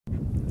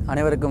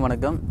அனைவருக்கும்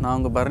வணக்கம். நான்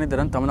உங்கள்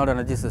Bharanidharan, Tamil Nadu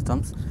energy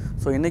systems.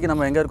 So இன்றைக்கி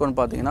நம்ம எங்கே இருக்கோம்னு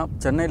பார்த்தீங்கன்னா,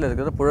 சென்னையில்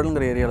இருக்கிற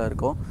புழலுங்கிற ஏரியாவில்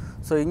இருக்கோம்.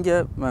 ஸோ இங்கே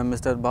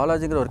மிஸ்டர்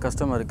பாலாஜிங்கிற ஒரு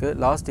கஸ்டமருக்கு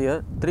last year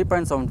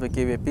 3.75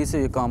 kVA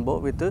PCU combo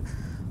with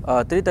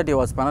 330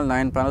 watts panel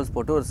 9 panels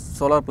போட்டு ஒரு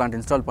சோலார் பிளான்ட்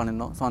இன்ஸ்டால்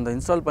பண்ணியிருந்தோம். ஸோ அந்த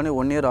இன்ஸ்டால் பண்ணி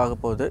 1 இயர் ஆக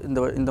போகுது.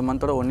 இந்த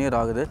மந்தோட 1 இயர்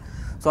ஆகுது.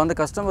 ஸோ அந்த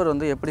கஸ்டமர்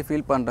வந்து எப்படி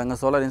ஃபீல் பண்ணுறாங்க,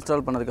 சோலார்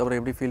இன்ஸ்டால்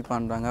பண்ணதுக்கப்புறம் எப்படி ஃபீல்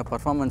பண்ணுறாங்க,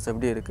 பர்ஃபார்மன்ஸ்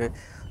எப்படி இருக்குது,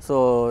 ஸோ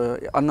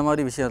அந்த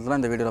மாதிரி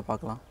விஷயத்தெலாம் இந்த வீடியோவில்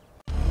பார்க்கலாம்.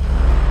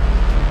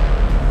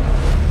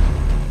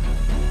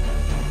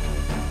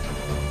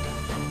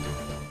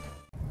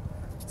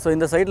 ஸோ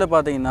இந்த சைட்டில்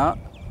பார்த்தீங்கன்னா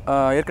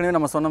ஏற்கனவே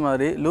நம்ம சொன்ன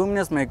மாதிரி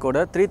luminous மேக்கோட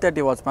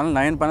 330 watts panel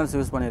 9 panels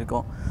use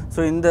பண்ணியிருக்கோம்.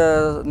 ஸோ இந்த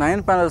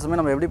 9 பேனல்ஸுமே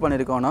நம்ம எப்படி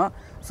பண்ணியிருக்கோம்னா,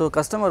 ஸோ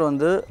கஸ்டமர்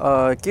வந்து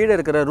கீழே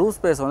இருக்கிற ரூஃப்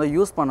ஸ்பேஸை வந்து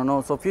யூஸ்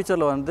பண்ணணும். ஸோ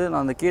ஃபியூச்சரில் வந்து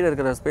நான் அந்த கீழே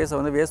இருக்கிற ஸ்பேஸை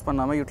வந்து வேஸ்ட்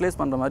பண்ணாமல் யூட்டிலைஸ்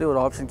பண்ணுற மாதிரி ஒரு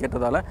ஆப்ஷன்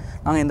கேட்டதால்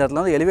நாங்கள் இந்த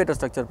இடத்துல வந்து எலிவேட்டர்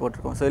ஸ்ட்ரக்சர்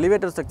போட்டிருக்கோம். ஸோ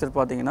எலிவேட்டர் ஸ்ட்ரக்சர்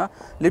பார்த்தீங்கன்னா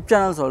லிப்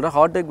சேனல் சொல்கிற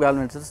ஹாட் டேக்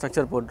வேல்வென்ட்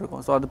ஸ்ட்ரக்சர்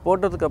போட்டிருக்கோம். ஸோ அது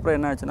போட்டதுக்கப்புறம்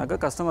என்ன ஆச்சுனாக்கா,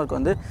 கஸ்டமருக்கு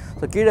வந்து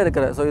ஸோ கீழே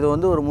இருக்கிற இது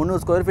வந்து ஒரு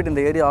 300 ஸ்கொயர் ஃபீட்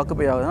இந்த ஏரியா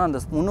ஆக்குப்பை ஆகுதுன்னா,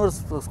 அந்த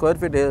 300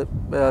 ஸ்கொயர் ஃபீட்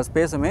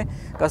ஸ்பேஸுமே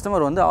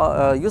கஸ்டமர் வந்து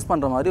யூஸ்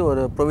பண்ணுற மாதிரி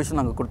ஒரு ப்ரொவிஷன்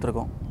நாங்கள்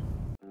கொடுத்துருக்கோம்.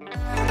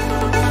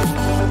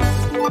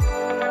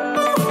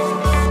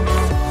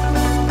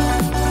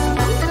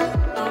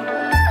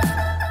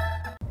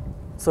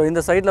 ஸோ இந்த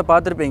சைட்டில்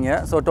பார்த்துருப்பீங்க.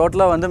 ஸோ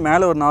டோட்டலாக வந்து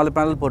மேலே ஒரு 4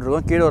 பேனல்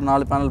போட்டிருக்கோம், கீழே ஒரு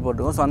 4 பேனல்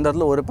போட்டிருக்கோம். ஸோ அந்த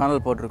இடத்துல ஒரு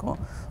பேனல் போட்டிருக்கோம்.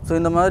 ஸோ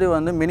இந்த மாதிரி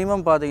வந்து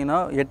மினிமம் பார்த்தீங்கன்னா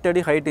 8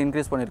 அடி ஹைட்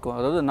இன்க்ரீஸ் பண்ணியிருக்கோம்.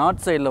 அதாவது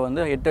நார்த் சைடில்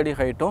வந்து 8 அடி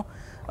ஹைட்டும்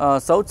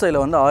சவுத் சைடில்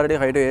வந்து 6 அடி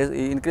ஹைட்டும்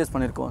இன்க்ரீஸ்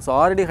பண்ணியிருக்கோம். ஸோ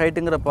 6 அடி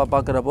ஹைட்டுங்கிற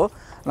பார்க்குறப்போ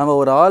நம்ம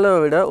ஒரு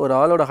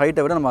ஆளோட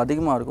ஹைட்டை விட நம்ம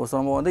அதிகமாக இருக்கும். ஸோ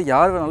நம்ம வந்து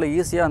யார் வேணாலும்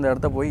ஈஸியாக அந்த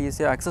இடத்த போய்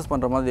ஈஸியாக அக்சஸ்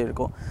பண்ணுற மாதிரி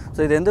இருக்கும்.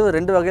 ஸோ இது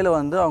ரெண்டு வகையில்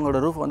வந்து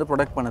அவங்களோட ரூஃப் வந்து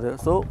ப்ரொடெக்ட் பண்ணுது.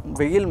 ஸோ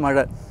வெயில்,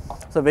 மழை.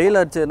 ஸோ வெயில்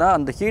அடிச்சுன்னா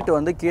அந்த ஹீட்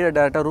வந்து கீழே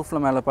டேரெக்டாக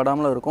ரூஃபில் மேலே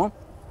படாமலும் இருக்கும்.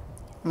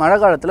 மழை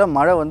காலத்தில்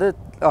மழை வந்து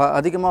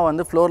அதிகமாக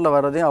வந்து ஃப்ளோரில்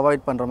வர்றதையும்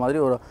அவாய்ட் பண்ணுற மாதிரி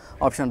ஒரு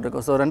ஆப்ஷன்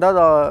இருக்கும். ஸோ ரெண்டாவது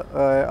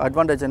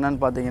அட்வான்டேஜ் என்னென்னு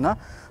பார்த்தீங்கன்னா,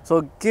 ஸோ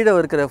கீழே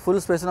இருக்கிற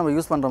ஃபுல் ஸ்பேஸை நம்ம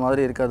யூஸ் பண்ணுற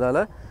மாதிரி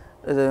இருக்கிறதால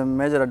இது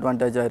மேஜர்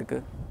அட்வான்டேஜாக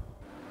இருக்குது.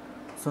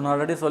 ஸோ நான்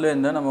ஆல்ரெடி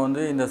சொல்லியிருந்தேன், நம்ம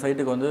வந்து இந்த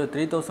சைட்டுக்கு வந்து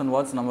 3000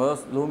 வாட்ஸ் நம்ம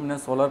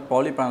லூமினஸ் சோலார்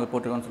பாலி பேனல்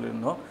போட்டிருக்கோம்னு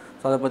சொல்லியிருந்தோம்.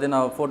 ஸோ அதை பற்றி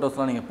நான்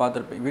ஃபோட்டோஸ்லாம் நீங்கள்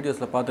பார்த்துருப்பீங்க,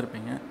 வீடியோஸில்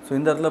பார்த்துருப்பீங்க. ஸோ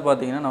இந்த இடத்துல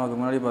பார்த்தீங்கன்னா நமக்கு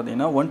முன்னாடி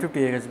பார்த்தீங்கன்னா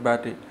 150 Ah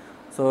பேட்டரி.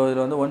 ஸோ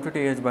இதில் வந்து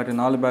 150 Ah battery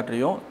 4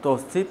 பேட்டரியும்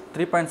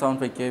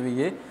 3.75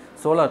 kVA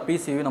solar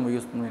PCU நம்ம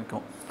யூஸ்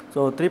பண்ணியிருக்கோம். ஸோ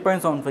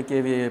 3.75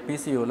 kVA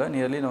PCUவில்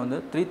நியர்லி வந்து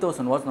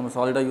 3000 வாட்ஸ் நம்ம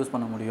சாலிடாக யூஸ்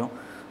பண்ண முடியும்.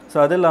 ஸோ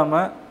அது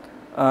இல்லாமல்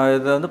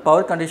இது வந்து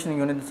பவர் கண்டிஷனிங்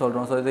யூனிட்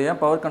சொல்கிறோம். ஸோ இது ஏன்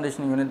பவர்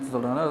கண்டிஷனிங் யூனிட்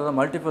சொல்கிறோம்னா, அதில்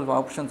மல்டிபிள்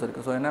ஆப்ஷன்ஸ்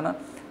இருக்குது. ஸோ என்னென்னா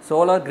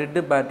solar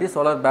கிரிட்டு battery,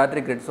 solar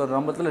battery grid. So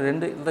நம்மத்தில்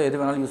 2 இதில் எது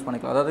வேணாலும் யூஸ்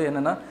பண்ணிக்கலாம். அதாவது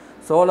என்னென்னா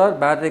solar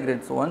battery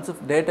grid. So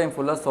once day time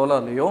ஃபுல்லாக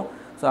சோலார்லேயும்,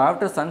 ஸோ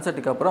ஆஃப்டர்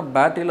சன்செட்டுக்கு அப்புறம்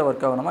பேட்டரியில்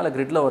ஒர்க் ஆகணுமா இல்லை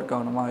கிரிட்டில் ஒர்க்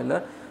ஆகணுமா, இல்லை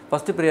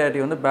ஃபஸ்ட்டு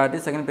ப்ரியாரிட்டி வந்து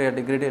பேட்டரி, செகண்ட்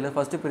ப்ரியாரிட்டி கிரிட், இல்லை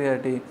first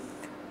priority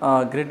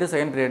கிரிட்டு,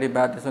 second priority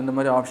battery. So இந்த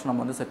மாதிரி ஆப்ஷன்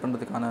நம்ம வந்து செட்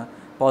பண்ணுறதுக்கான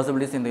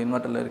பாசிபிலிட்டிஸ் இந்த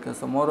இன்வெர்ட்டரில் இருக்குது.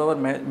 ஸோ மோரோவர்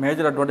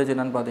மேஜர் அட்வான்டேஜ்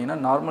என்னென்னு பார்த்தீங்கன்னா,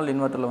 நார்மல்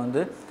இன்வெர்ட்டரில்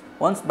வந்து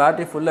ஒன்ஸ்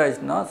பேட்டரி ஃபுல்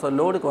ஆகிடுச்சுன்னா, ஸோ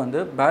லோடுக்கு வந்து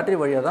பேட்டரி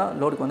வழியாக தான்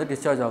லோடுக்கு வந்து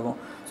டிஸ்சார்ஜ் ஆகும்.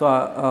 ஸோ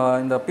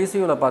இந்த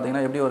PCUவில்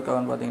பார்த்தீங்கன்னா எப்படி ஒர்க்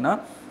ஆகும்னு பார்த்தீங்கன்னா,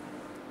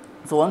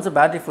 ஸோ ஒன்ஸ்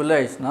பேட்டரி ஃபுல்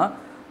ஆகிடுச்சுன்னா,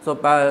 ஸோ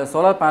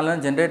சோலார்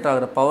பேனலில் ஜென்ரேட்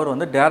ஆகிற பவர்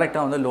வந்து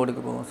டேரெக்டாக வந்து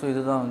லோடுக்கு போகும். ஸோ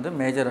இதுதான் வந்து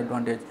மேஜர்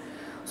அட்வான்டேஜ்.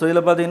 ஸோ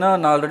இதில் பார்த்தீங்கன்னா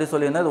நான் ஆல்ரெடி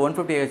சொல்லியிருந்தேன், இது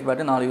 150 Ah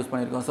பேட்டரி 4 யூஸ்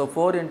பண்ணியிருக்கோம். ஸோ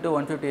 4 ×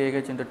 150 Ah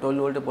 × 12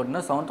 வோல்ட்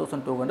போட்டிங்கன்னா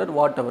 7200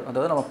 Wh.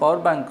 அதாவது நம்ம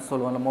பவர் பேங்க்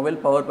சொல்லுவோம்ல, மொபைல்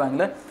பவர்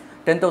பேங்கில்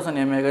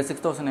 10,000 mAh,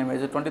 6,000 mAh,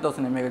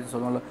 20,000 mAh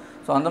சொல்லுவோம்ல.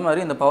 ஸோ அந்த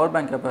மாதிரி இந்த பவர்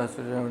பேங்க்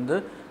கெப்பாசிட்டி வந்து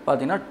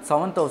பார்த்தீங்கன்னா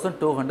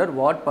 7200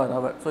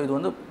 Wh/h. ஸோ இது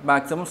வந்து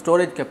மேக்ஸிமம்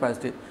ஸ்டோரேஜ்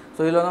கெப்பாசிட்டி.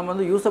 ஸோ இதில் நம்ம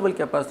வந்து யூஸபிள்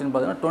கெப்பாசிட்டின்னு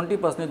பார்த்தீங்கன்னா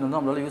 20% வந்து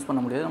நம்மளால் யூஸ் பண்ண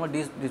முடியாது, நம்ம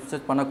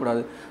டிஸ்சார்ஜ்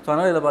பண்ணக்கூடாது. ஸோ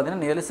அதனால் இதில்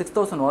பார்த்தீங்கன்னா நியர்லி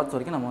 6000 வாட்ஸ்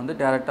வரைக்கும் நம்ம வந்து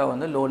டேரெக்டாக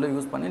வந்து லோடில்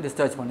யூஸ் பண்ணி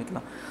டிஸ்சார்ஜ்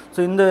பண்ணிக்கலாம். ஸோ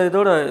இந்த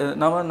இதோட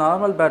நம்ம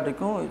நார்மல்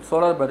பேட்டரிக்கும்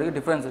சோலார் பேட்டரிக்கும்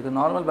டிஃப்ரென்ஸ் இருக்குது.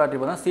 நார்மல் பேட்டரி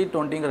பார்த்தீங்கன்னா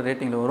C20ங்கிற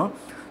ரேட்டிங்கில் வரும்.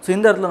 ஸோ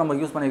இந்த இடத்துல நம்ம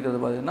யூஸ் பண்ணிக்கிறது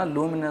பார்த்தீங்கன்னா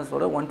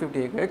லூமினஸோட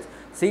 150 Ah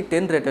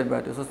C10 rated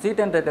battery. So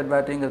C10 rated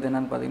பேட்டரிங்கிறது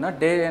என்னென்னு பார்த்தீங்கன்னா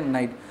day and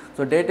night.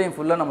 So day time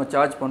ஃபுல்லாக நம்ம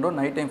சார்ஜ் பண்ணுறோம்,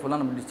 நைட் டைம்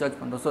ஃபுல்லாக நம்ம டிஸ்சார்ஜ்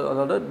பண்ணுறோம். ஸோ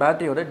அதோட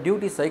பேட்டரியோட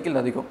டியூட்டி சைக்கிள்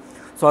அதிகம்.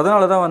 ஸோ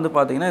அதனால தான் வந்து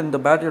பார்த்தீங்கன்னா இந்த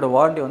பேட்டரியோட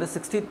வாரண்டி வந்து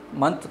 60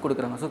 months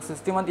கொடுக்குறாங்க. ஸோ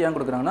 60 months ஏன்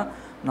கொடுக்குறாங்கன்னா,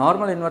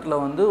 நார்மல்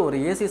இன்வெர்ட்டரில் வந்து ஒரு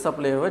AC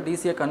சப்ளைவை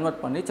DCயை கன்வெர்ட்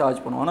பண்ணி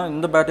சார்ஜ் பண்ணுவோம். ஆனால்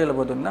இந்த பேட்டரியில்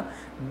பார்த்தீங்கன்னா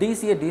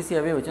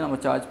DCயாகவே வச்சு நம்ம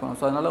சார்ஜ் பண்ணுவோம்.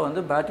 ஸோ அதனால்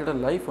வந்து பேட்டரியோட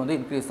லைஃப் வந்து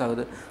இன்க்ரீஸ்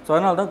ஆகுது. ஸோ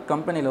அதனால தான்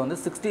கம்பெனியில் வந்து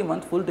 60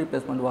 months ஃபுல்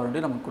ரீப்ளேஸ்மெண்ட்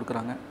வாரண்டி நமக்கு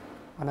கொடுக்குறாங்க.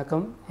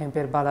 வணக்கம், என்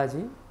பேர்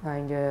பாலாஜி. நான்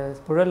இங்கே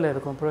புழலில்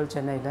இருக்கோம், புழல்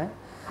சென்னையில்.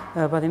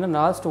 பார்த்திங்கன்னா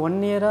லாஸ்ட் 1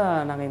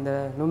 இயராக நாங்கள் இந்த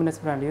லூமினஸ்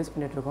பிராண்ட் யூஸ்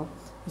பண்ணிகிட்ருக்கோம்.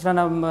 ஆக்சுவலாக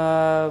நம்ம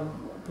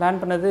பிளான்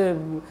பண்ணது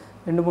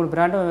 2-3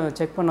 பிராண்டும்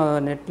செக் பண்ணோம்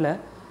நெட்டில்.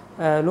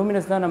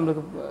 லூமினஸ் தான்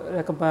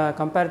நம்மளுக்கு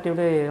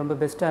கம்பேரிட்டிவ்லி ரொம்ப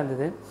பெஸ்ட்டாக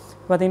இருந்தது.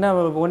 பார்த்திங்கன்னா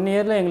 1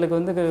 இயரில் எங்களுக்கு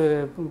வந்து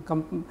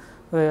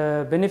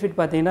பெனிஃபிட்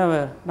பார்த்திங்கன்னா,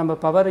 நம்ம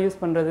பவர்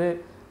யூஸ் பண்ணுறது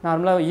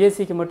நார்மலாக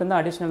ஏசிக்கு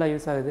மட்டும்தான் அடிஷ்னலாக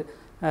யூஸ் ஆகுது.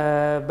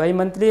 பை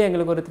மந்த்லி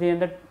எங்களுக்கு ஒரு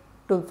 300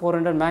 to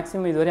 400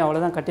 மேக்ஸிமம் இதுவரையும்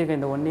அவ்வளோதான் கட்டியிருக்கேன்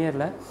இந்த 1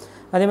 இயரில்.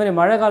 அதே மாதிரி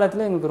மழை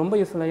காலத்தில் எங்களுக்கு ரொம்ப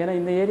யூஸ்ஃபுல்லாக, ஏன்னா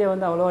இந்த ஏரியா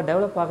வந்து அவ்வளோவா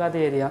டெவலப் ஆகாத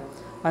ஏரியா.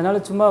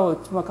 அதனால்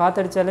சும்மா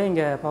காற்றடிச்சாலே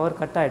இங்கே பவர்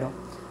கட் ஆகிடும்.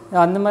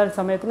 அந்த மாதிரி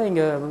சமயத்தில்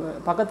இங்கே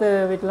பக்கத்து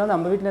வீட்டிலலாம்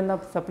நம்ம வீட்டிலேருந்து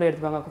தான் சப்ளை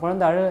எடுத்துப்பாங்க.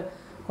 குழந்தை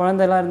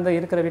குழந்தைலாம்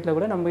இருக்கிற வீட்டில்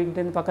கூட நம்ம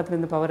வீட்டிலேருந்து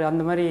பக்கத்துலேருந்து பவர்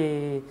அந்த மாதிரி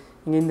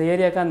இங்கே இந்த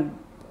ஏரியாவுக்கு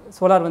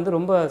சோலார் வந்து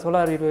ரொம்ப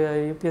சோலார்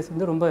யூபிஎஸ்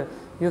வந்து ரொம்ப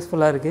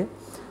யூஸ்ஃபுல்லாக இருக்குது.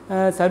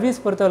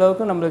 சர்வீஸ் பொறுத்த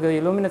அளவுக்கு நம்மளுக்கு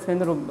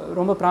லூமினஸ்லேருந்து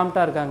ரொம்ப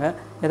ப்ராம்ப்டாக இருக்காங்க.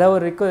 ஏதாவது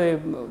ஒரு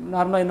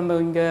நார்மலாக நம்ம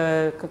இங்கே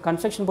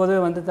கன்ஸ்ட்ரக்ஷன் போது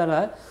வந்ததால்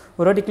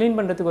ஒரு வாட்டி க்ளீன்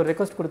பண்ணுறதுக்கு ஒரு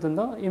ரெக்வஸ்ட்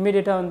கொடுத்துருந்தோம்.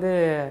 இம்மீடியட்டாக வந்து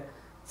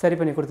சரி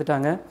பண்ணி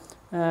கொடுத்துட்டாங்க.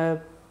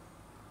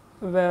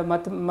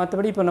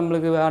 மற்றபடி இப்போ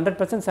நம்மளுக்கு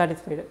 100%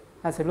 satisfied.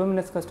 As a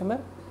luminous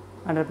customer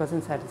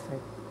 100%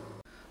 satisfied.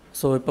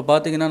 So இப்போ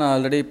பார்த்தீங்கன்னா நான்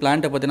ஆல்ரெடி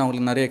பிளான்ட்டை பற்றி நான்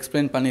உங்களுக்கு நிறைய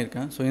எக்ஸ்பிளைன்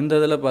பண்ணியிருக்கேன். ஸோ இந்த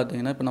இதில்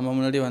பார்த்தீங்கன்னா இப்போ நம்ம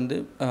முன்னாடி வந்து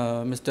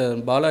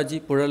மிஸ்டர் பாலாஜி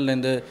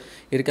புழல்லேருந்து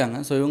இருக்காங்க.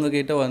 ஸோ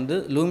இவங்ககிட்ட வந்து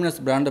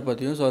லூமினஸ் பிராண்டை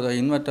பற்றியும், ஸோ அதை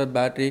இன்வெர்ட்டர்,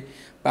 பேட்ரி,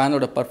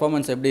 பேனோட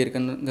பர்ஃபார்மன்ஸ் எப்படி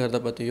இருக்குங்கிறத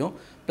பற்றியும்,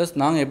 ப்ளஸ்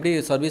நாங்கள் எப்படி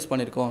சர்வீஸ்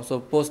பண்ணியிருக்கோம், ஸோ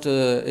போஸ்ட்டு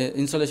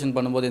இன்ஸ்டாலேஷன்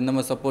பண்ணும்போது எந்த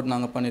மாதிரி சப்போர்ட்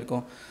நாங்கள்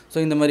பண்ணியிருக்கோம், ஸோ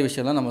இந்த மாதிரி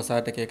விஷயம்லாம் நம்ம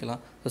சார்கிட்ட கேட்கலாம்.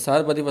 ஸோ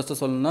சார் பற்றி ஃபஸ்ட்டு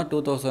சொல்லணும்னா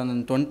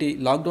 2020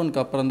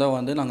 லாக்டவுனுக்கு அப்புறம் தான்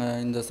வந்து நாங்கள்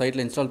இந்த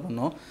சைட்டில் இன்ஸ்டால்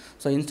பண்ணோம்.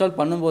 ஸோ இன்ஸ்டால்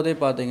பண்ணும்போதே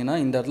பார்த்தீங்கன்னா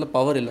இந்த இடத்துல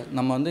பவர் இல்லை.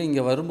 நம்ம வந்து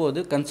இங்கே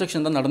வரும்போது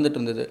கன்ஸ்ட்ரக்ஷன் தான் நடந்துட்டு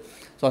இருந்தது.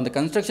 ஸோ அந்த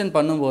கன்ஸ்ட்ரக்ஷன்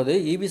பண்ணும்போது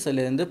இபி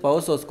சைட்லேருந்து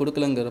பவர் சோர்ஸ்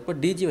கொடுக்கலங்கிறப்ப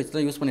டிஜி வச்சு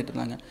தான் யூஸ் பண்ணிட்டு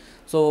இருந்தாங்க.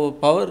 ஸோ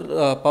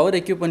பவர்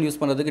எக்யூப்மெண்ட்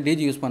யூஸ் பண்ணுறதுக்கு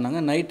டிஜி யூஸ் பண்ணாங்க.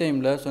 நைட்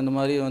டைமில் ஸோ இந்த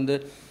மாதிரி வந்து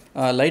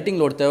லைட்டிங்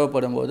லோட்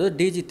தேவைப்படும் போது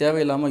டிஜி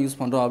தேவையில்லாமல் யூஸ்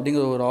பண்ணுறோம்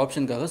அப்படிங்கிற ஒரு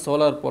ஆப்ஷனுக்காக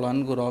சோலார்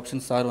போலான்னு ஒரு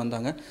ஆப்ஷன் சார்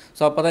வந்தாங்க.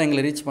 ஸோ அப்போ தான்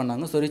எங்களை ரீச்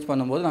பண்ணாங்க. ஸோ ரீச்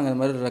பண்ணும்போது நாங்கள் இந்த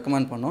மாதிரி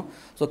ரெக்கமெண்ட் பண்ணோம்.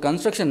 ஸோ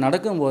கன்ஸ்ட்ரக்ஷன்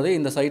நடக்கும்போதே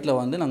இந்த சைட்டில்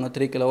வந்து நாங்கள்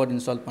 3 kW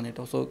இன்ஸ்டால்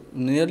பண்ணிட்டோம். ஸோ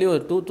நியர்லி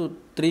ஒரு 2 to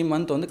 3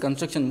 month வந்து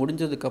கன்ஸ்ட்ரக்ஷன்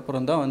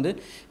முடிஞ்சதுக்கப்புறம் தான் வந்து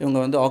இவங்க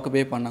வந்து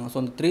ஆக்குபை பண்ணாங்க. ஸோ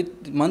அந்த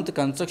 3 month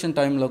கன்ஸ்ட்ரக்ஷன்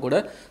டைமில் கூட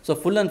ஸோ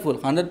ஃபுல்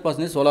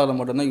 100% சோலாரில்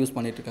மட்டும் தான் யூஸ்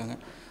பண்ணிகிட்ருக்காங்க.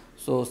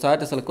 ஸோ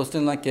சார்கிட்ட சில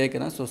கொஸ்டின்லாம்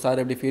கேட்குறேன். ஸோ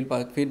சார் எப்படி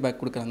ஃபீட்பேக்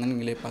கொடுக்குறாங்கன்னு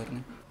நீங்களே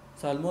பாருங்கள்.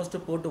 ஸோ ஆல்மோஸ்ட்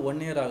போட்டு 1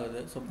 year ஆகுது.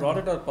 ஸோ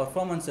ப்ராடக்டோட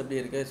பர்ஃபார்மன்ஸ் எப்படி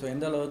இருக்குது, ஸோ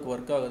எந்த அளவுக்கு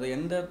ஒர்க் ஆகுது,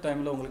 எந்த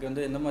டைமில் உங்களுக்கு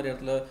வந்து எந்த மாதிரி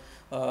இடத்துல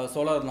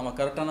சோலார் நம்ம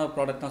கரெக்டான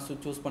ப்ராடக்ட் தான்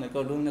சூஸ்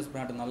பண்ணியிருக்கோம், லூமினஸ்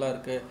பிராண்ட் நல்லா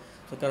இருக்குது,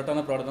 ஸோ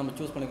கரெக்டான ப்ராடக்ட் நம்ம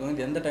சூஸ்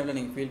பண்ணிக்கோங்க, எந்த டைமில்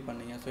நீங்கள் ஃபீல்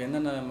பண்ணீங்க, ஸோ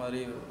என்னென்ன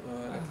மாதிரி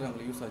இடத்துல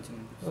உங்களுக்கு யூஸ்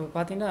ஆச்சுன்னு? ஸோ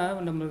பார்த்தீங்கன்னா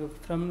நம்மளுக்கு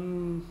ஃப்ரம்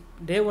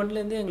டே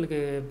 1லேருந்தே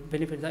எங்களுக்கு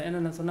பெனிஃபிட் தான்.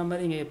 ஏன்னா நான் சொன்ன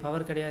மாதிரி இங்கே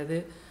பவர் கிடையாது,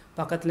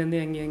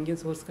 பக்கத்துலேருந்து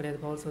எங்கேயும் சோர்ஸ் கிடையாது,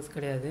 பவர் சோர்ஸ்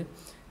கிடையாது.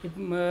 இப்போ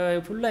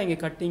ஃபுல்லாக இங்கே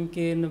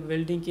கட்டிங்க்கு,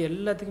 வெல்டிங்க்கு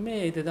எல்லாத்துக்குமே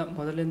இது தான்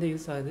முதல்லேருந்தே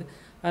யூஸ் ஆகுது.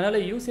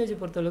 அதனால் யூசேஜ்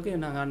பொறுத்தளவுக்கு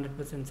நாங்கள்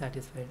 100%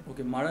 சாட்டிஸ்ஃபைடு.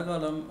 ஓகே. மழை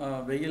காலம்,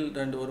 வெயில்,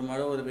 ஒரு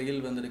மழை ஒரு வெயில்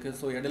வந்திருக்கு.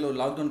 ஸோ இடையில ஒரு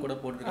லாக்டவுன் கூட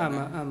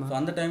போட்டுருக்காங்க. ஆமாம் ஆமாம். ஸோ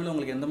அந்த டைமில்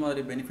உங்களுக்கு எந்த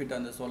மாதிரி பெனிஃபிட்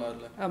அந்த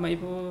சோலாரில்? ஆமாம்.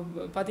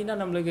 இப்போது பார்த்தீங்கன்னா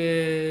நம்மளுக்கு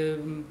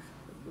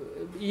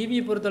இவி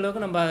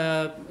பொறுத்தளவுக்கு நம்ம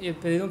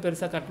இப்போ எதுவும்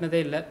பெருசாக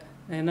கட்டினதே இல்லை.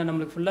 ஏன்னா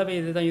நம்மளுக்கு ஃபுல்லாகவே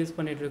இது தான் யூஸ்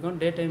பண்ணிகிட்ருக்கோம்.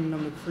 டே டைம்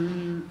நம்மளுக்கு ஃபுல்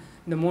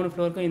இந்த 3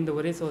 ஃப்ளோருக்கும் இந்த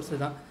ஒரே சோர்ஸு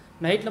தான்.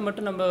 நைட்டில்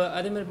மட்டும் நம்ம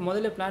அதேமாதிரி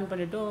முதல்ல பிளான்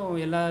பண்ணிவிட்டோம்,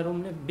 எல்லா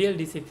ரூம்லேயும்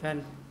பிஎல்டிசி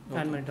ஃபேன்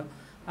பண்ணிட்டோம்.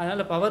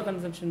 அதனால் பவர்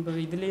கன்சம்ஷன் இப்போ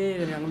இதுலேயே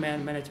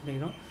நாங்கள் மேனேஜ்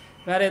பண்ணிக்கிறோம்.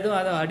 வேறு எதுவும்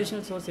அது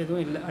அடிஷ்னல் சோர்ஸ்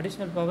எதுவும் இல்லை,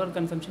 அடிஷ்னல் பவர்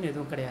கன்சம்ஷன்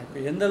எதுவும்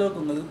கிடையாது. எந்த அளவுக்கு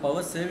உங்களுக்கு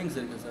பவர் சேவிங்ஸ்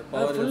இருக்குது sir?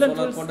 Power full and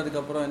full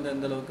போட்டதுக்கப்புறம்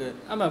எந்த அளவுக்கு?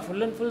 ஆமாம்,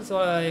 ஃபுல் அண்ட் ஃபுல்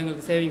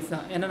எங்களுக்கு சேவிங்ஸ்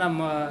தான். ஏன்னா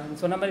நம்ம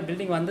சொன்ன மாதிரி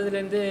பில்டிங்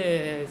வந்ததுலேருந்து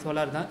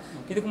சோலார் தான்.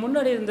 இதுக்கு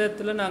முன்னாடி இருந்த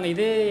இடத்துல நாங்கள்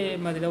இதே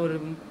மாதிரிலாம் ஒரு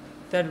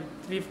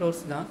 3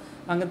 floors தான்.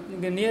 அங்கே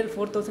இங்கே நியர்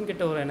 4000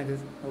 கிட்ட வரும் எனக்கு.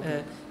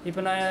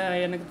 இப்போ நான்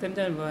எனக்கு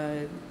தெரிஞ்ச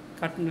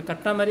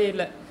கட்டின மாதிரியே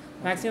இல்லை.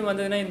 மேக்ஸிமம்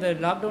வந்ததுன்னா இந்த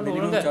லாக்டவுன்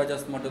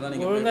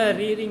ஒழுங்காக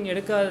ரீடிங்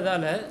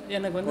எடுக்காததால்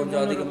எனக்கு வந்து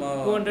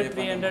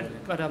 200-300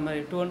 வர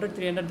மாதிரி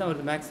 200-300 தான்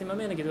வருது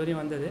மேக்ஸிமமே. எனக்கு இது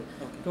வரையும் வந்தது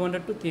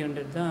 200 to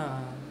 300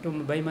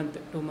 தான் பை மந்த்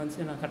 2 months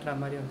நான் கட்டுற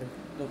மாதிரி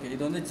வந்திருக்கு. ஓகே.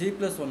 இது வந்து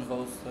G+1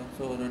 ஹவுஸ்,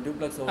 ஸோ ஒரு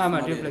டியூப்ளெக்ஸ் ஹவுஸ்.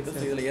 ஆமாம், டியூப்ளெக்ஸ்.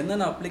 இதில்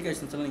என்னென்ன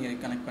அப்ளிகேஷன்ஸ்லாம் நீங்கள்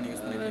கனெக்ட் பண்ணி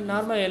யூஸ் பண்ணுவீங்க?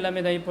 நார்மலாக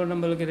எல்லாமே தான். இப்போ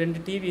நம்மளுக்கு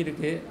 2 டிவி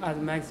இருக்குது,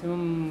 அது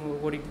மேக்ஸிமம்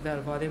ஓடிக்கிட்டு தான்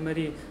இருக்கும். அதே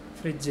மாதிரி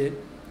ஃப்ரிட்ஜு,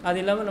 அது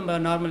இல்லாமல்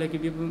நம்ம நார்மல்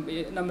இப்போ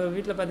நம்ம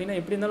வீட்டில் பார்த்திங்கன்னா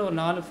எப்படி இருந்தாலும் ஒரு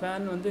 4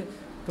 ஃபேன் வந்து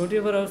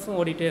 24 hours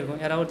ஓடிட்டே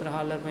இருக்கும். யாராவது ஒருத்தர்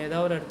ஹாலில் இருக்கும்,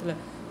 ஏதாவது ஒரு இடத்துல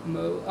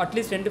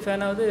அட்லீஸ்ட் 2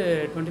 ஃபேனாவது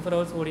 24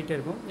 hours ஓடிட்டே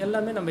இருக்கும்.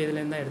 எல்லாமே நம்ம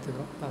இதுலேருந்து தான்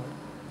எடுத்துக்கிறோம் power.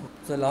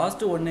 So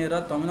last 1 year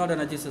Tamil Nadu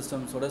energy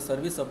சிஸ்டம்ஸோட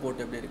service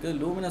support எப்படி இருக்குது,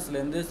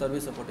 லூமினஸ்லேருந்து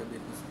சர்வீஸ் சப்போர்ட் எப்படி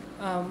இருக்குது?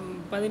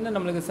 பார்த்திங்கன்னா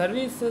நம்மளுக்கு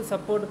சர்வீஸ்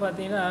சப்போர்ட்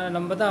பார்த்திங்கன்னா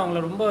நம்ம தான் அவங்கள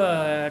ரொம்ப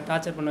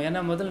டார்ச்சர் பண்ணுவோம்.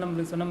 ஏன்னா முதல்ல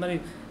நம்மளுக்கு சொன்ன மாதிரி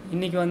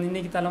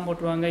இன்றைக்கி தளம்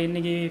போட்டுருவாங்க,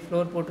 இன்றைக்கி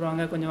ஃப்ளோர்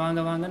போட்டுருவாங்க, கொஞ்சம்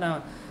வாங்க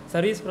நான்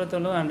சர்வீஸ்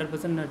பொறுத்தவரைக்கும்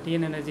 100%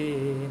 டிஎன் எனர்ஜி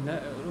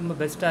ரொம்ப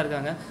பெஸ்ட்டாக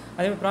இருக்காங்க.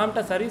 அதேமாதிரி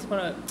ப்ராம்ப்டாக சர்வீஸ்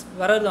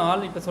வரதும்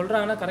ஆள் இப்போ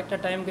சொல்கிறாங்கன்னா கரெக்டாக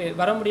டைமுக்கு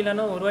வர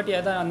முடியலன்னா ஒரு வாட்டி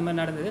தான் அந்த மாதிரி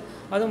நடந்தது.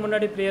 அதுவும்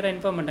முன்னாடி ப்ளியராக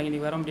இன்ஃபார்ம் பண்ணிட்டாங்க,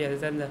 இன்றைக்கி வர முடியாது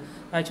சார். இந்த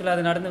ஆக்சுவலாக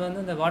அது நடந்து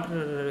வந்து இந்த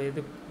வாட்டர்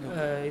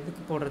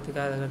இதுக்கு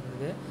போடுறதுக்காக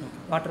இருந்தது,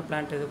 வாட்டர்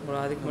பிளான்ட் இது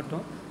அதுக்கு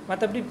மட்டும்.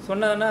 மற்றபடி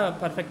சொன்னதுன்னா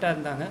பர்ஃபெக்டாக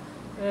இருந்தாங்க.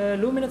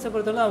 லூமினஸை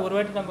பொறுத்தவரை ஒரு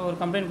வாட்டி நம்ம ஒரு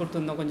கம்ப்ளைண்ட்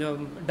கொடுத்துருந்தோம்,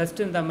 கொஞ்சம்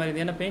டஸ்ட் இருந்த மாதிரி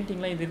இது. ஏன்னா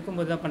பெயிண்டிங்லாம் இது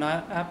இருக்கும்போது தான் இப்போ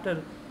நான் ஆஃப்டர்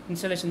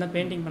இன்ஸ்டாலேஷன் தான்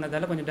பெயிண்டிங்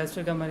பண்ணதால் கொஞ்சம் டஸ்ட்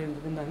இருக்க மாதிரி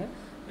இருந்திருந்தாங்க.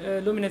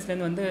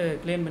 லூமினஸ்லேருந்து வந்து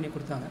க்ளீன் பண்ணி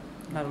கொடுத்தாங்க.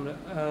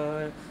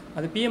 நார்மலாக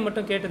அது பிஎம்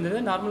மட்டும் கேட்டிருந்தது.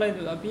 நார்மலாக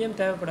இது பிஎம்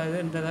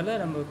தேவைப்படாதுன்றதால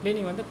நம்ம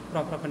க்ளீனிங் வந்து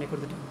ப்ராப்பராக பண்ணி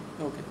கொடுத்துட்டோம்.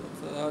 ஓகே.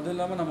 ஸோ அது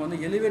இல்லாமல் நம்ம வந்து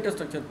எலிவேட்டர்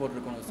ஸ்ட்ரக்சர்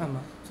போட்டிருக்கோம்.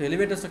 ஆமாம். ஸோ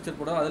எலிவேட்டர் ஸ்ட்ரக்சர்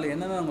போட அதில்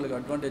என்னென்ன உங்களுக்கு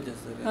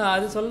அட்வான்டேஜஸ் இருக்குது?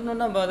 அது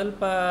சொல்லணுன்னா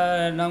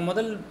நாங்கள்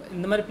முதல்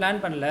இந்த மாதிரி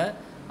பிளான் பண்ணல.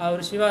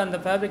 அவர் சிவா அந்த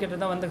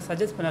ஃபேப்ரிகேட்டர் தான் வந்து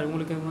சஜஸ்ட் பண்ணார்.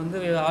 உங்களுக்கு வந்து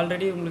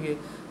ஆல்ரெடி உங்களுக்கு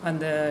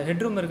அந்த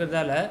ஹெட்ரூம்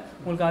இருக்கிறதால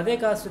உங்களுக்கு அதே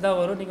காஸ்ட்டு தான்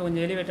வரும், நீங்கள்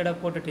கொஞ்சம் எலிவேட்டடாக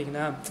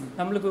போட்டுட்டிங்கன்னா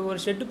நம்மளுக்கு ஒரு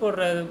ஷெட்டு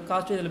போடுற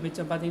காஸ்ட்டு இதில்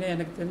மிச்சம் பார்த்தீங்கன்னா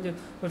எனக்கு தெரிஞ்சு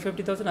ஒரு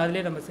 50,000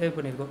 அதிலே நம்ம சேவ்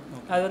பண்ணியிருக்கோம்.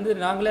 அது வந்து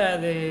நாங்களே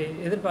அது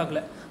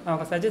எதிர்பார்க்கல,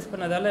 அவங்க சஜஸ்ட்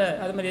பண்ணதால்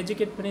அது மாதிரி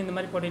எஜுகேட் பண்ணி இந்த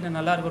மாதிரி போட்டிங்கன்னா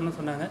நல்லா இருக்கும்னு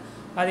சொன்னாங்க.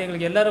 அது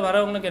எங்களுக்கு எல்லோரும்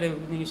வரவங்களும்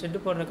கிடையாது, நீங்கள்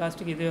ஷெட்டு போடுற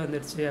காஸ்ட்டுக்கு இதே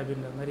வந்துடுச்சு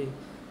அப்படின்ற மாதிரி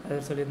அது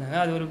சொல்லியிருந்தாங்க.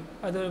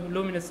 அது ஒரு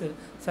லூமினஸ்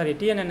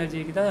டிஎன்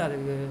எனர்ஜிக்கு தான்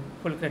அதுக்கு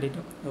ஃபுல்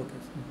கிரெடிட்டும். Okay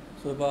sir.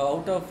 ஸோ இப்போ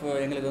அவுட் ஆஃப்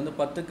எங்களுக்கு வந்து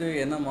 10க்கு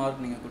என்ன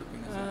மார்க் நீங்கள்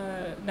கொடுப்பீங்க?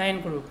 9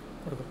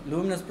 கொடுக்கும்.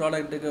 லூமினஸ்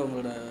ப்ராடக்ட்டுக்கு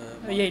உங்களோட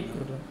 8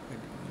 கொடுக்குறோம்.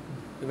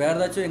 வேறு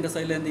ஏதாச்சும் எங்கள்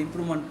சைட்லேருந்து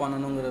இம்ப்ரூவ்மெண்ட்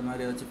பண்ணணுங்கிற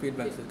மாதிரி ஏதாச்சும்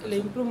ஃபீட்பேக்ஸ் இருக்குது? இல்லை,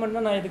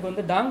 இம்ப்ரூவ்மெண்ட்னா நான் இதுக்கு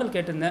வந்து டாங்கல்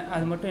கேட்டிருந்தேன்,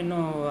 அது மட்டும்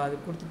இன்னும்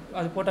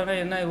அது போட்டாங்கன்னா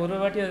என்ன ஒரு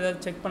வாட்டி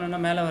ஏதாவது செக்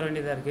பண்ணணும்னா மேலே வர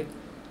வேண்டியதாக இருக்குது.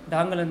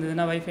 டாங்கல்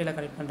இருந்ததுன்னா வைஃபைல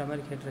கனெக்ட் பண்ணுற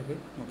மாதிரி கேட்டிருக்கு,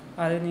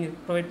 அது நீங்கள்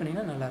ப்ரொவைட்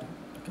பண்ணிங்கன்னா நல்லாயிருக்கும்.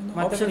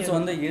 ஆப்ஷன்ஸ்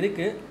வந்து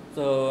இருக்குது,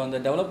 ஸோ அந்த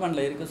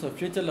டெவலப்மெண்ட்டில் இருக்குது. ஸோ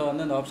ஃப்யூச்சரில்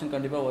வந்து அந்த ஆப்ஷன்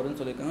கண்டிப்பாக வரும்னு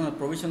சொல்லியிருக்காங்க,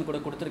 ப்ரொவிஷன் கூட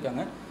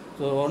கொடுத்துருக்காங்க.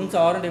 ஸோ ஒன்ஸ்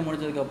R&D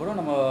முடிஞ்சதுக்கப்புறம்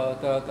நம்ம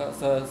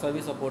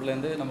சர்வீஸ்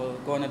சப்போர்ட்லேருந்து நம்ம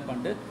கோஆர்டினேட்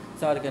பண்ணிட்டு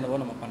சாருக்கு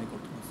என்னவோ நம்ம பண்ணி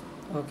கொடுத்துருவோம் சார்.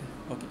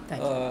 ஓகே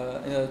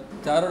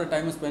சாரோட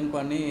டைமை ஸ்பெண்ட்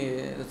பண்ணி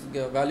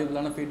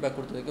வேல்யூபிளான ஃபீட்பேக்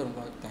கொடுத்ததுக்கு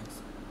ரொம்ப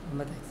தேங்க்ஸ்.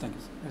 ரொம்ப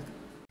தேங்க்யூ சார்.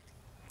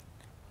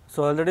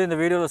 ஸோ ஆல்ரெடி இந்த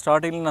வீடியோவில்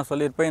ஸ்டார்டிங்கில் நான்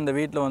சொல்லியிருப்பேன், இந்த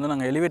வீட்டில் வந்து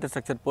நாங்கள் எலிவேட்டர்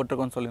ஸ்ட்ரக்சர்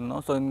போட்டிருக்கோம்னு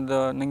சொல்லியிருந்தோம். ஸோ இந்த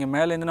நீங்கள்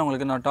மேலேருந்து நான்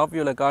உங்களுக்கு நான் டாப்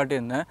வியூவில்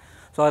காட்டியிருந்தேன்.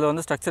 ஸோ அதில்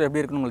வந்து ஸ்ட்ரக்சர் எப்படி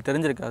இருக்குன்னு உங்களுக்கு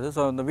தெரிஞ்சிருக்காது.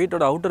 ஸோ அந்த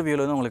வீட்டோட அவுட்டர்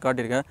வியூவில் வந்து உங்களுக்கு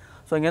காட்டியிருக்கேன்.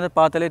 ஸோ இங்கேருந்து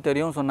பார்த்தாலே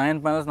தெரியும். ஸோ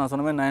 9 பேனல்ஸ் நான்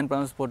சொன்ன மாதிரி 9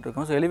 பேனல்ஸ்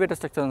போட்டிருக்கோம். ஸோ எலிவேட்டர்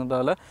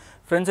ஸ்ட்ரக்சர்ன்றதால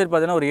ஃப்ரண்ட் சைட்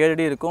பார்த்தீங்கன்னா ஒரு 7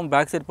 அடி இருக்கும்,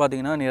 பேக் சைட்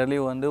பார்த்தீங்கன்னா நியர்லி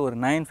வந்து ஒரு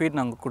 9 ஃபீட்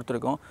நாங்கள்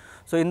கொடுத்துருக்கோம்.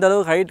 ஸோ இந்த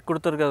அளவு ஹைட்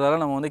கொடுத்துருக்கிறதால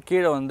நம்ம வந்து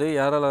கீழே வந்து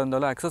யாரால்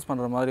இருந்தாலும் அக்சஸ்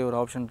பண்ணுற மாதிரி ஒரு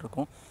ஆப்ஷன்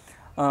இருக்கும்.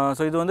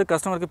 ஸோ இது வந்து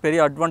கஸ்டமருக்கு பெரிய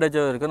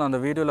அட்வான்டேஜாக இருக்குது. நான் அந்த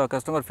வீடியோவில்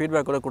கஸ்டமர்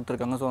ஃபீட்பேக் கூட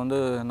கொடுத்துருக்காங்க. ஸோ வந்து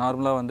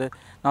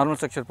நார்மல்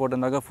ஸ்ட்ரக்சர்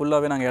போட்டிருந்தாக்க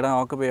ஃபுல்லாகவே நாங்கள் இடம்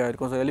ஆக்குபை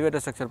ஆகிருக்கும். ஸோ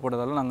எலிவேட்டர் ஸ்ட்ரக்சர்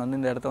போட்டதால் நாங்கள் வந்து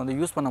இந்த இடத்த வந்து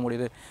யூஸ் பண்ண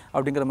முடியுது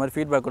அப்படிங்கிற மாதிரி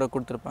ஃபீட்பேக் கூட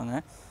கொடுத்துருப்பாங்க.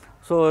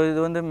 ஸோ இது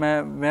வந்து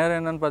வேறு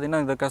என்னென்னு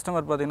பார்த்தீங்கன்னா, இந்த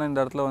கஸ்டமர் பார்த்தீங்கன்னா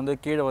இந்த இடத்துல வந்து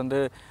கீழே வந்து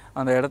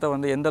அந்த இடத்த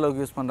வந்து எந்த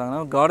அளவுக்கு யூஸ்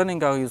பண்ணுறாங்கன்னா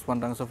கார்டனிங்காக யூஸ்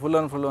பண்ணுறாங்க. ஸோ ஃபுல்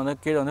அண்ட் ஃபுல் வந்து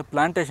கீழே வந்து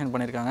பிளான்டேஷன்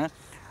பண்ணியிருக்காங்க.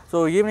 ஸோ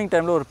ஈவினிங்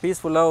டைமில் ஒரு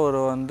பீஸ்ஃபுல்லாக ஒரு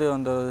வந்து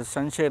அந்த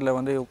சன்ஷேடில்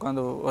வந்து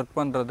உட்காந்து ஒர்க்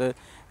பண்ணுறது,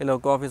 இல்லை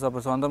காஃபி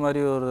சாப்பிட்றது, ஸோ அந்த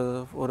மாதிரி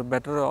ஒரு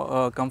பெட்டர்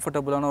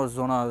கம்ஃபர்டபுளான ஒரு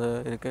ஜோனாக அது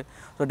இருக்குது.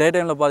 ஸோ டே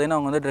டைமில் பார்த்தீங்கன்னா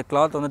அவங்க வந்து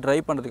கிளாத் வந்து ட்ரை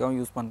பண்ணுறதுக்காக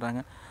யூஸ்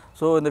பண்ணுறாங்க.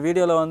 ஸோ இந்த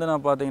வீடியோவில் வந்து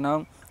நான் பார்த்தீங்கன்னா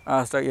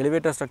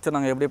எலிவேட்டர் ஸ்ட்ரக்சர்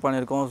நாங்கள் எப்படி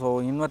பண்ணியிருக்கோம், ஸோ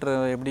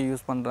இன்வெர்ட்டர் எப்படி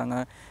யூஸ் பண்ணுறாங்க,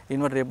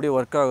 இன்வெர்ட்டர் எப்படி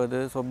ஒர்க்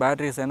ஆகுது, ஸோ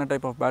பேட்டரிஸ் என்ன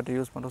டைப் ஆஃப் பேட்டரி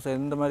யூஸ் பண்ணுறோம், ஸோ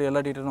இந்த மாதிரி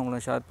எல்லா டீட்டெயிலும்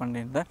உங்களுக்கு ஷேர்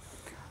பண்ணியிருந்தேன்.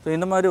 ஸோ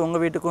இந்த மாதிரி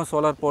உங்கள் வீட்டுக்கும்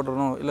சோலார்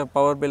போடணும், இல்லை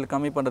பவர் பில்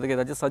கம்மி பண்ணுறதுக்கு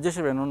ஏதாச்சும்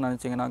சஜஷன் வேணும்னு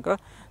நினச்சிங்கனாக்கா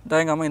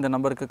தயங்காமல் இந்த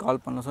நம்பருக்கு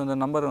கால் பண்ணணும். ஸோ இந்த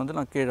நம்பர் வந்து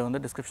நான் கீழே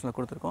வந்து டிஸ்கிரிப்ஷனில்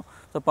கொடுத்துருக்கோம்.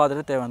 ஸோ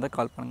பார்த்துட்டு தேவையான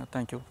கால் பண்ணுங்கள்.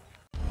 தேங்க்யூ.